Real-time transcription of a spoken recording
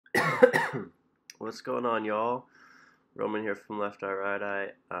What's going on, y'all? Roman here from Left Eye Right Eye.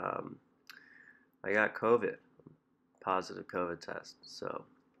 I got COVID, positive COVID test. So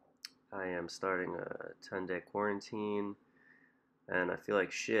I am starting a 10-day quarantine, and I feel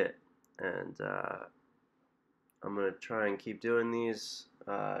like shit. And I'm gonna try and keep doing these.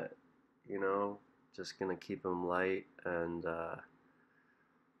 You know, just gonna keep them light, and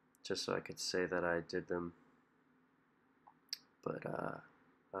just so I could say that I did them. But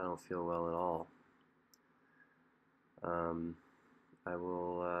I don't feel well at all. Um, I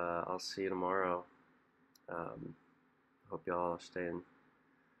will. I'll see you tomorrow. Um, Hope y'all are staying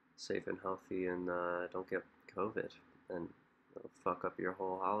safe and healthy and don't get COVID and it'll fuck up your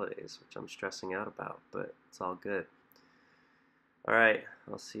whole holidays, which I'm stressing out about, but it's all good. All right,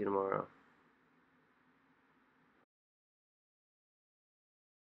 I'll see you tomorrow.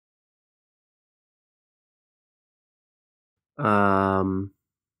 Um,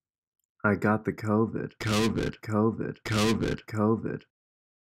 I got the COVID, COVID, COVID, COVID, COVID.